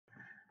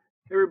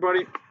Hey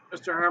everybody,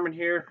 Mr. Harmon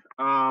here.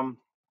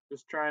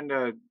 Just trying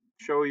to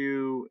show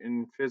you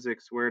in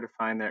physics where to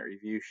find that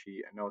review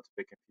sheet. I know it's a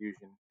bit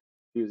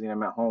confusing.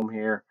 I'm at home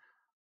here.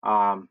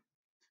 Um,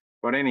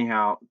 but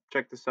anyhow,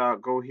 check this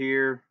out. Go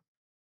here.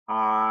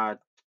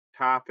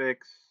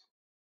 Topics,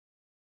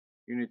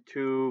 Unit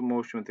 2,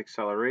 motion with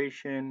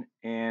acceleration,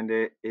 and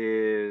it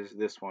is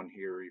this one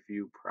here,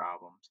 review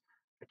problems.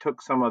 I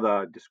took some of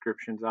the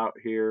descriptions out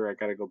here. I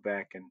got to go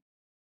back and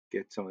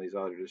get some of these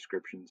other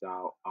descriptions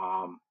out.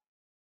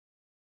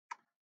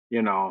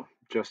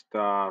 Just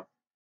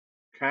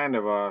kind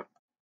of a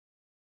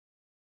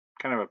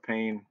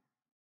pain.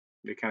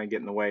 They kind of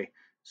get in the way.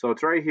 So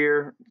it's right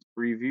here,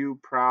 review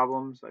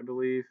problems, I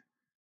believe.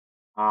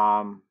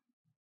 Oh,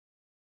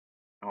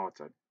 it's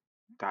a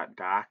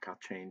 .doc. I'll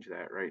change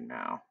that right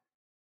now.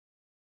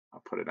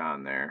 I'll put it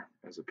on there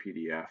as a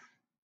PDF.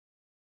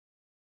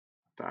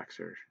 Docs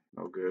are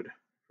no good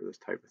for this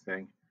type of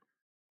thing.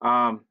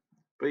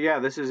 But yeah,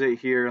 this is it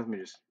here. Let me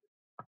just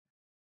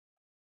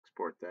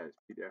export that as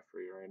PDF for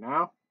you right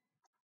now.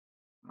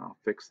 I'll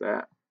fix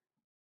that.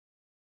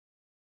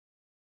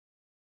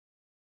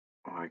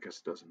 Oh, I guess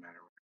it doesn't matter.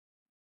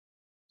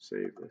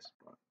 Save this,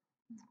 but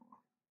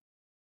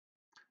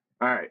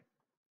all right.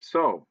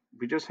 So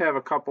we just have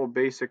a couple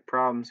basic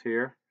problems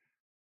here.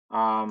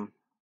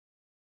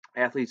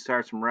 Athlete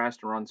starts from rest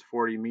and runs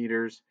 40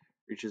 meters,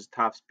 reaches a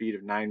top speed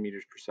of 9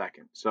 meters per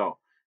second. So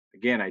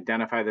again,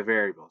 identify the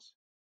variables.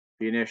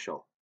 The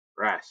initial,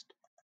 rest.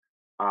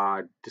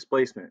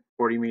 Displacement,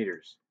 40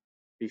 meters.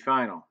 The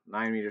final,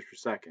 9 meters per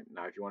second.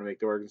 Now, if you want to make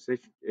the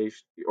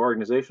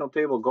organizational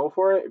table, go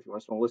for it. If you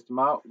want to list them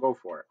out, go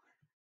for it.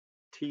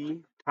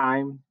 T,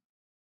 time,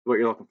 what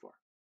you're looking for.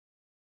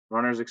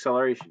 Runner's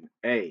acceleration,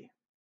 A,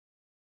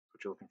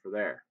 what you're looking for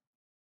there.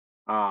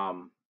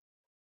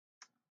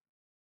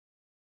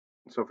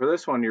 So for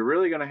this one, you're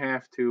really going to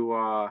have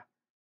to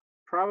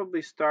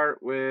probably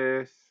start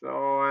with,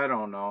 I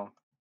don't know,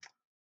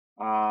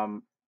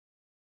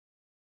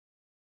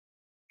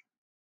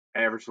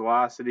 average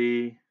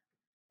velocity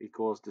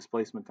equals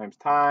displacement times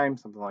time,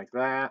 something like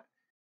that.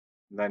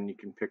 And then you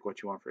can pick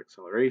what you want for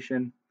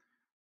acceleration.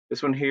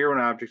 This one here, when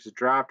an object is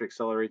dropped,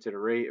 accelerates at a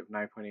rate of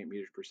 9.8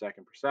 meters per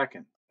second.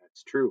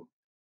 That's true.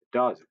 It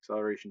does.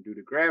 Acceleration due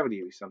to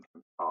gravity, we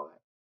sometimes call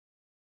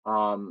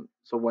that.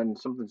 So when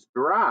something's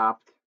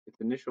dropped, its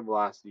initial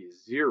velocity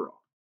is 0.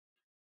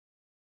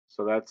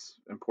 So that's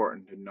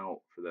important to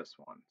note for this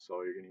one.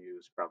 So you're going to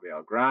use probably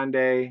El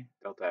Grande,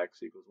 delta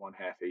x equals 1/2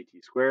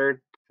 at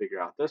squared to figure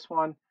out this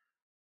one.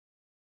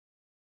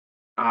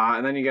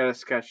 And then you got to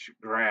sketch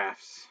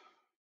graphs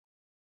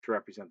to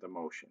represent the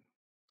motion.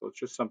 So it's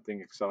just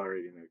something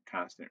accelerating at a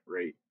constant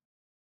rate.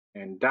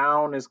 And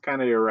down is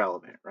kind of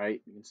irrelevant,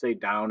 right? You can say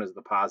down is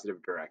the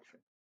positive direction.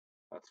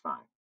 That's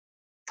fine.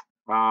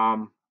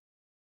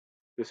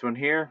 This one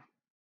here,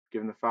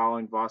 given the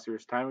following velocity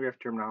versus time graph,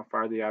 determine how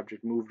far the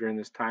object moved during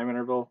this time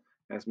interval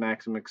and its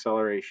maximum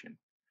acceleration.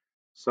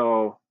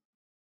 So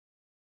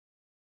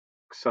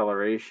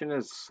acceleration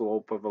is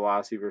slope of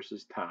velocity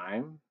versus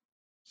time.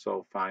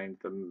 So find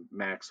the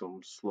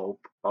maximum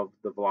slope of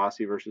the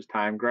velocity versus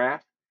time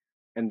graph.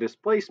 And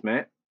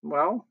displacement,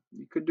 well,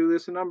 you could do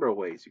this a number of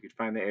ways. You could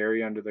find the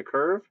area under the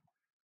curve.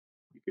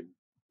 You could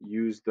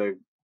use the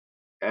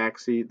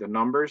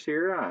numbers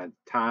here on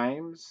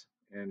times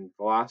and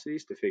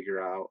velocities to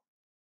figure out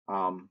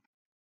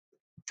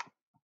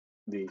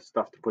the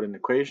stuff to put in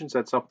equations.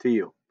 That's up to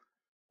you,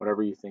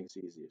 whatever you think is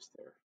easiest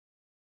there.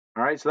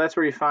 All right, so that's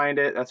where you find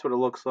it. That's what it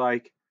looks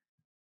like.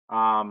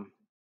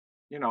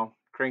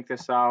 Crank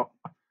this out.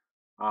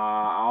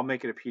 I'll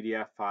make it a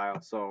PDF file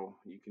so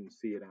you can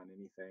see it on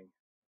anything.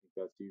 I think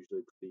that's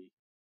usually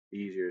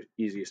the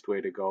easiest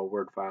way to go.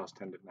 Word files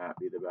tend to not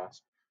be the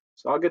best.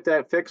 So I'll get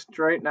that fixed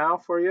right now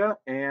for you,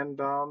 and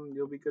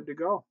you'll be good to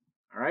go.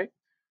 All right.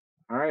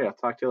 I'll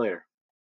talk to you later.